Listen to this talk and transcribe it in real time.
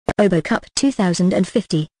RoboCup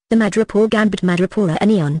 2050, the Madripoor Gambit. Madripoor, a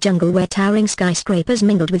neon jungle where towering skyscrapers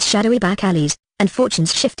mingled with shadowy back alleys, and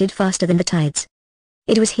fortunes shifted faster than the tides.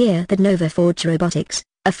 It was here that Nova Forge Robotics,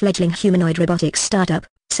 a fledgling humanoid robotics startup,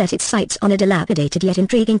 set its sights on a dilapidated yet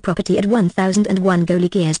intriguing property at 1001 Goalie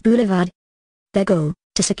Blvd. Their goal,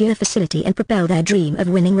 to secure a facility and propel their dream of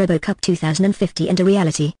winning RoboCup 2050 into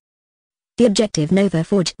reality. The objective Nova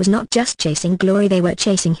Forge was not just chasing glory, they were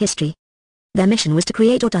chasing history. Their mission was to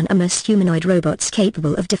create autonomous humanoid robots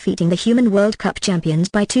capable of defeating the human World Cup champions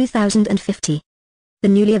by 2050. The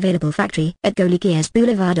newly available factory at Goalie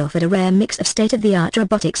Blvd offered a rare mix of state-of-the-art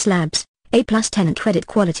robotics labs, A+ tenant credit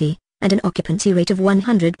quality, and an occupancy rate of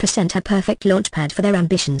 100%, a perfect launchpad for their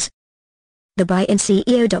ambitions. The buy-in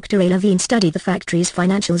CEO Dr. Levine studied the factory's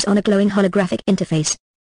financials on a glowing holographic interface.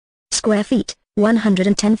 Square feet,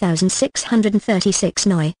 110,636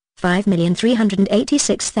 NOI,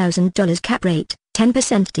 $5,386,000 cap rate,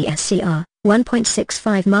 10% DSCR,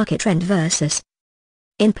 1.65 market rent versus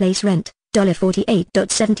in-place rent,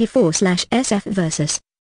 $48.74/SF versus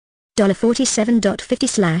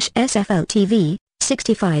 $47.50/SF LTV,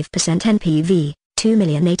 65% NPV,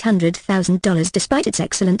 $2,800,000. Despite its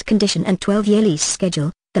excellent condition and 12-year lease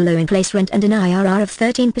schedule, the low in-place rent and an IRR of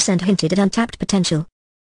 13% hinted at untapped potential.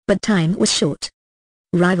 But time was short.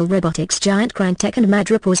 Rival robotics giant Crytek and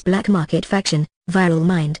Madripoor's black market faction, Viral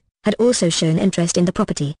Mind, had also shown interest in the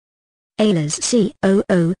property. Ayla's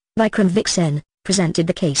COO, Vikram Vixen, presented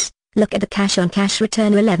the case. Look at the cash-on-cash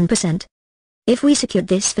return of 11%. If we secured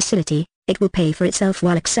this facility, it will pay for itself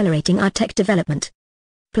while accelerating our tech development.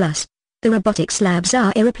 Plus, the robotics labs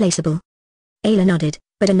are irreplaceable. Ayla nodded,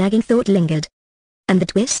 but a nagging thought lingered. And the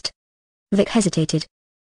twist? Vic hesitated.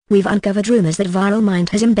 We've uncovered rumors that Viral Mind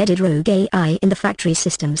has embedded rogue AI in the factory's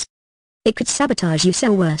systems. It could sabotage you,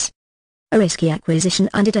 or worse. A risky acquisition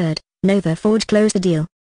undeterred, Nova Forge closed the deal.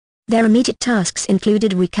 Their immediate tasks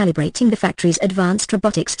included recalibrating the factory's advanced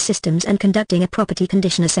robotics systems and conducting a property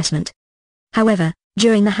condition assessment. However,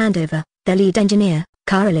 during the handover, their lead engineer,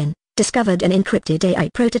 Caroline, discovered an encrypted AI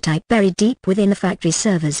prototype buried deep within the factory's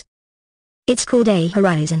servers. It's called A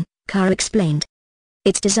Horizon, Cara explained.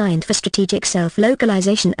 It's designed for strategic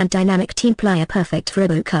self-localization and dynamic team player, perfect for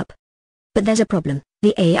RoboCup. But there's a problem.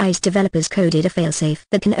 The AI's developers coded a failsafe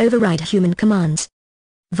that can override human commands.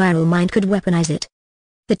 Viral Mind could weaponize it.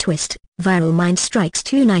 The twist, Viral Mind strikes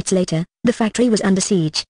 2 nights later, the factory was under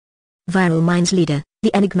siege. Viral Mind's leader, the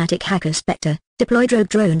enigmatic hacker Spectre, deployed rogue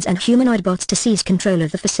drones and humanoid bots to seize control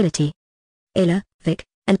of the facility. Ayla, Vic,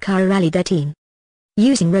 and Cara rallied their team.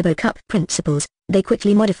 Using RoboCup principles, they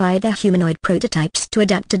quickly modified their humanoid prototypes to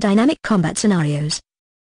adapt to dynamic combat scenarios.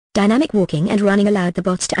 Dynamic walking and running allowed the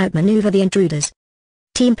bots to outmaneuver the intruders.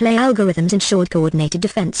 Team play algorithms ensured coordinated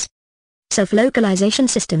defense. Self-localization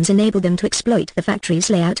systems enabled them to exploit the factory's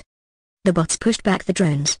layout. The bots pushed back the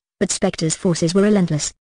drones, but Spectre's forces were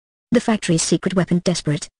relentless. The factory's secret weapon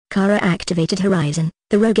desperate, Cara activated Horizon,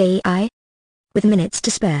 the rogue AI. With minutes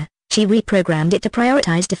to spare, she reprogrammed it to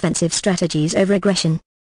prioritize defensive strategies over aggression.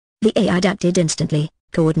 The AI adapted instantly,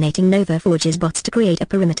 coordinating Nova Forge's bots to create a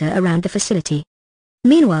perimeter around the facility.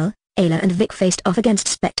 Meanwhile, Ayla and Vic faced off against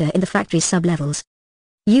Spectre in the factory's sub-levels.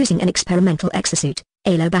 Using an experimental exosuit,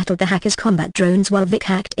 Ayla battled the hackers' combat drones while Vic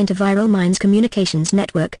hacked into Viral Mind's communications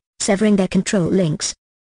network, severing their control links.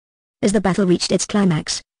 As the battle reached its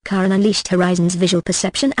climax, Karen unleashed Horizon's visual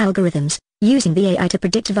perception algorithms, using the AI to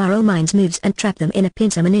predict Viral Mind's moves and trap them in a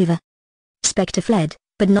pincer maneuver. Spectre fled,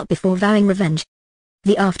 but not before vowing revenge.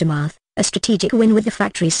 The aftermath, a strategic win with the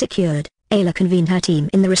factory secured, Ayla convened her team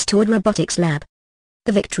in the restored robotics lab.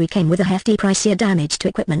 The victory came with a hefty price: damage to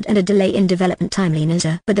equipment and a delay in development timeliness,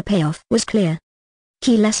 but the payoff was clear.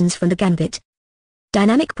 Key lessons from the Gambit.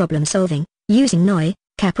 Dynamic problem solving, using NOI,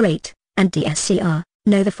 cap rate, and DSCR,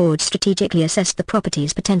 Nova Forge strategically assessed the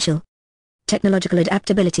property's potential. Technological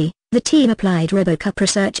adaptability, the team applied RoboCup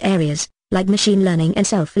research areas, like machine learning and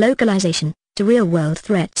self-localization, to real-world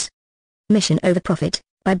threats. Mission over profit,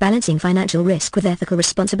 by balancing financial risk with ethical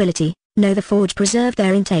responsibility, Nova Forge preserved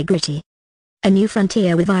their integrity. A new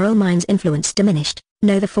frontier with Viral Mind's influence diminished,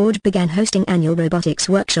 Nova Forge began hosting annual robotics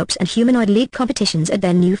workshops and humanoid league competitions at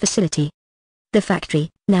their new facility. The factory,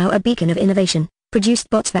 now a beacon of innovation, produced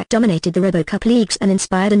bots that dominated the RoboCup leagues and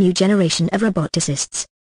inspired a new generation of roboticists.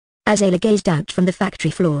 As Ayla gazed out from the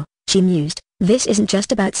factory floor, she mused, this isn't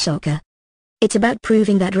just about soccer. It's about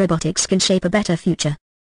proving that robotics can shape a better future.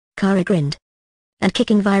 Cara grinned. And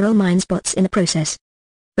kicking Viral Mind's bots in the process.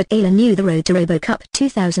 But Ayla knew the road to RoboCup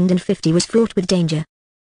 2050 was fraught with danger.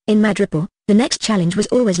 In Madripoor, the next challenge was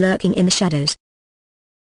always lurking in the shadows.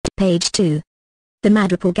 Page 2. The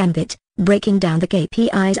Madripoor Gambit, Breaking down the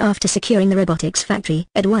KPIs after securing the robotics factory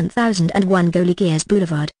at 1001 Goalie Gears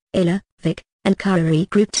Boulevard, Ayla, Vic, and Kara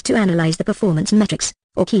regrouped to analyze the performance metrics,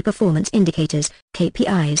 or key performance indicators,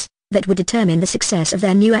 KPIs, that would determine the success of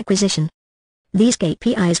their new acquisition. These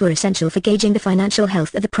KPIs were essential for gauging the financial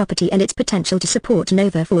health of the property and its potential to support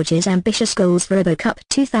Nova Forge's ambitious goals for RoboCup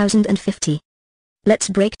 2050. Let's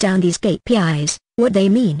break down these KPIs, what they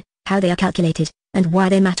mean, how they are calculated, and why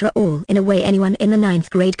they matter all in a way anyone in the 9th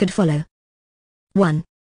grade could follow. 1.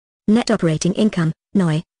 Net operating income,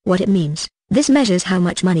 NOI, what it means. This measures how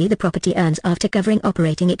much money the property earns after covering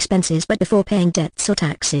operating expenses but before paying debts or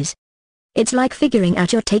taxes. It's like figuring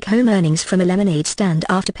out your take-home earnings from a lemonade stand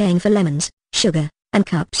after paying for lemons, sugar, and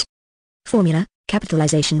cups. Formula: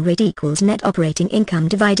 capitalization rate equals net operating income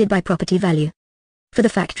divided by property value. For the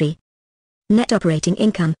factory, net operating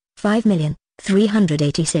income,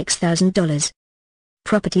 $5,386,000.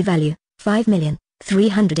 Property value,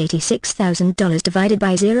 $5,386,000 divided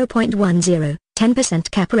by 0.10,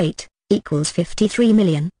 10% cap rate, equals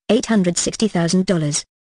 $53,860,000.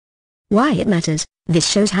 Why it matters: this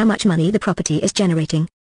shows how much money the property is generating.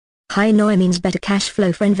 High NOI means better cash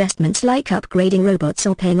flow for investments like upgrading robots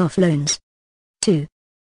or paying off loans. 2.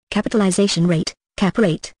 Capitalization rate, cap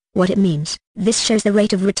rate, what it means. This shows the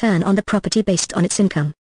rate of return on the property based on its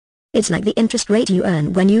income. It's like the interest rate you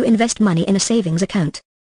earn when you invest money in a savings account.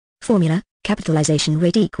 Formula: capitalization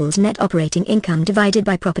rate equals net operating income divided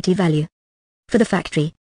by property value. For the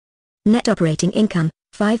factory, net operating income,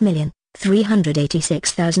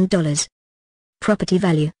 $5,386,000. Property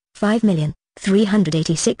value,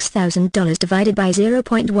 $5,386,000 divided by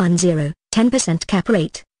 0.10, 10% cap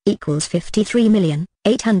rate, equals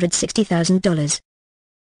 $53,860,000.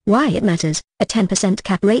 Why it matters: a 10%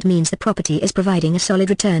 cap rate means the property is providing a solid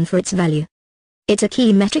return for its value. It's a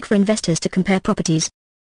key metric for investors to compare properties.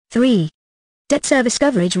 3. Debt service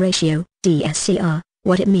coverage ratio, DSCR,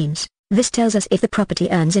 what it means. This tells us if the property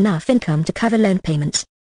earns enough income to cover loan payments.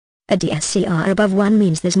 A DSCR above 1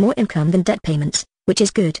 means there's more income than debt payments, which is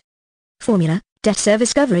good. Formula: debt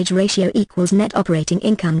service coverage ratio equals net operating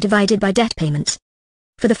income divided by debt payments.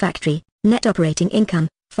 For the factory, net operating income,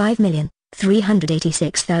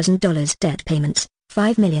 $5,386,000. Debt payments,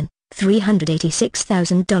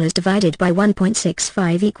 $5,386,000 divided by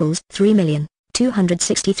 1.65 equals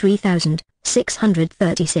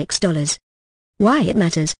 $3,263,636. Why it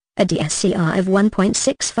matters: a DSCR of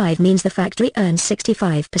 1.65 means the factory earns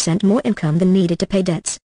 65% more income than needed to pay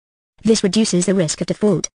debts. This reduces the risk of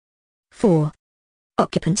default. 4.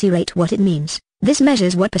 Occupancy rate, what it means. This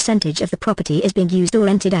measures what percentage of the property is being used or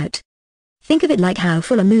rented out. Think of it like how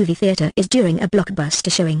full a movie theater is during a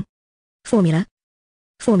blockbuster showing. Formula: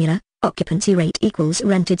 occupancy rate equals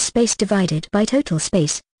rented space divided by total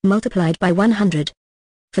space, multiplied by 100.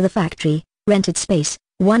 For the factory, rented space,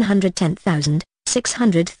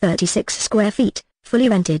 110,636 square feet, fully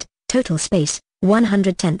rented, total space,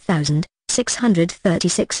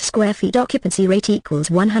 110,636 square feet. Occupancy rate equals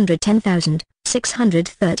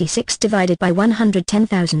 110,636 divided by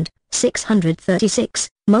 110,636,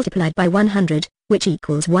 multiplied by 100, which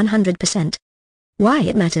equals 100%. Why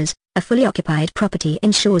it matters: a fully occupied property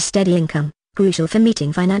ensures steady income, crucial for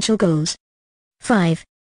meeting financial goals. 5.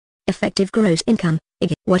 Effective gross income,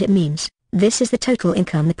 IG, what it means. This is the total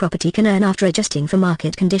income the property can earn after adjusting for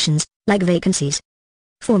market conditions, like vacancies.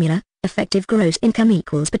 Formula: effective gross income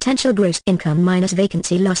equals potential gross income minus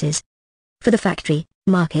vacancy losses. For the factory,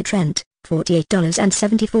 market rent,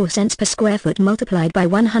 $48.74 per square foot multiplied by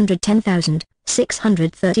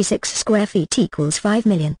 110,636 square feet equals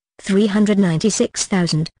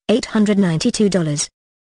 $5,396,892.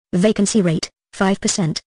 Vacancy rate,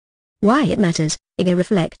 5%. Why it matters: it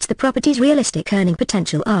reflects the property's realistic earning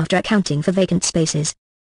potential after accounting for vacant spaces.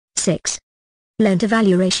 6.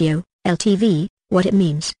 Loan-to-value ratio, LTV, what it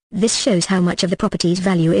means. This shows how much of the property's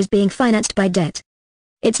value is being financed by debt.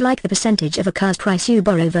 It's like the percentage of a car's price you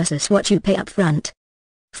borrow versus what you pay up front.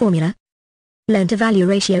 Formula: loan-to-value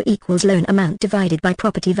ratio equals loan amount divided by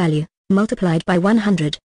property value, multiplied by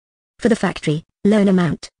 100. For the factory, loan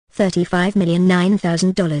amount,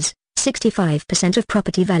 $35,009,000, 65% of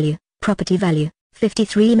property value,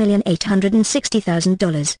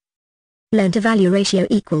 $53,860,000. Loan-to-value ratio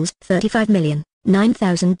equals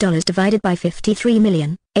 $35,009,000 divided by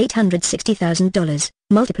 $53,860,000,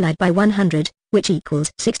 multiplied by 100, which equals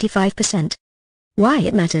 65%. Why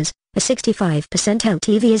it matters: a 65%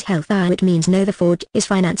 LTV is healthy. It means Nova Forge is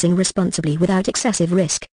financing responsibly without excessive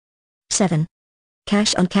risk. 7.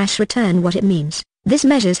 Cash on cash return, what it means. This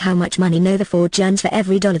measures how much money Nova Forge earns for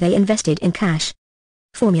every dollar they invested in cash.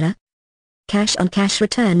 Formula: cash on cash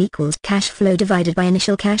return equals cash flow divided by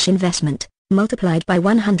initial cash investment, multiplied by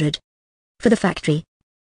 100. For the factory.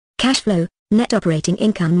 Cash flow, net operating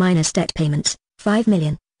income minus debt payments,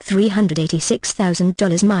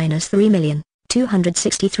 $5,386,000 minus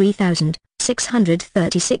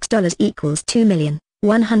 $3,263,636 equals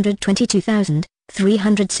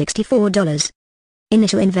 $2,122,364.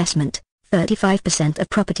 Initial investment, 35% of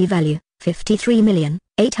property value,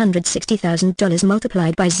 $53,860,000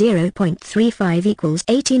 multiplied by 0.35 equals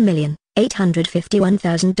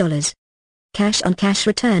 $18,851,000. Cash on cash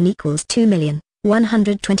return equals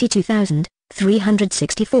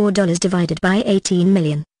 $2,122,364 divided by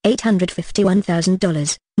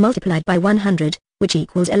 $18,851,000, multiplied by 100, which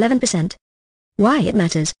equals 11%. Why it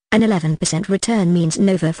matters: an 11% return means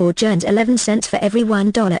Nova Forge earns 11 cents for every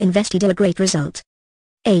 $1 invested, a great result.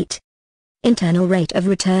 8. Internal rate of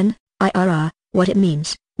return, IRR, what it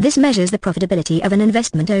means: this measures the profitability of an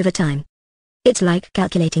investment over time. It's like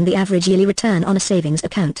calculating the average yearly return on a savings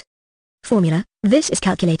account. Formula: this is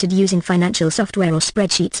calculated using financial software or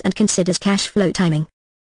spreadsheets and considers cash flow timing.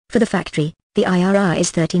 For the factory, the IRR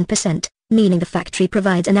is 13%, meaning the factory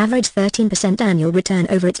provides an average 13% annual return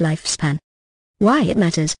over its lifespan. Why it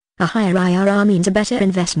matters: a higher IRR means a better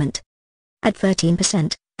investment. At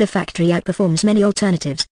 13%, the factory outperforms many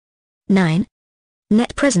alternatives. 9.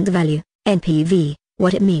 Net present value, NPV,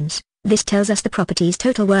 what it means: this tells us the property's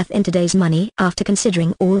total worth in today's money after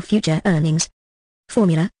considering all future earnings.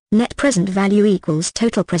 Formula: net present value equals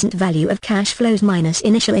total present value of cash flows minus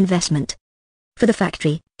initial investment. For the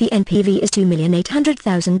factory, the NPV is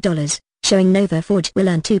 $2,800,000, showing Nova Forge will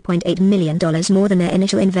earn $2.8 million more than their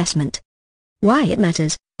initial investment. Why it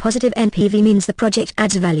matters: positive NPV means the project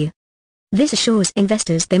adds value. This assures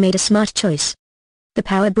investors they made a smart choice. The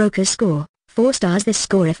Power Broker's score, 4 stars. This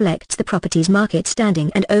score reflects the property's market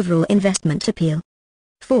standing and overall investment appeal.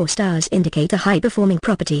 4 stars indicate a high-performing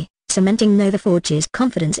property, cementing Nova Forge's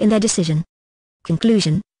confidence in their decision.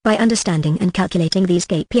 Conclusion: by understanding and calculating these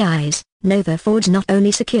KPIs, Nova Forge not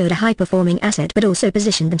only secured a high-performing asset but also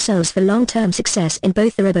positioned themselves for long-term success in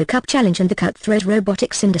both the RoboCup Challenge and the cutthroat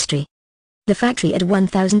robotics industry. The factory at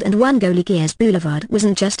 1001 Goalie Blvd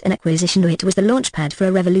wasn't just an acquisition, it was the launchpad for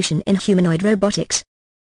a revolution in humanoid robotics.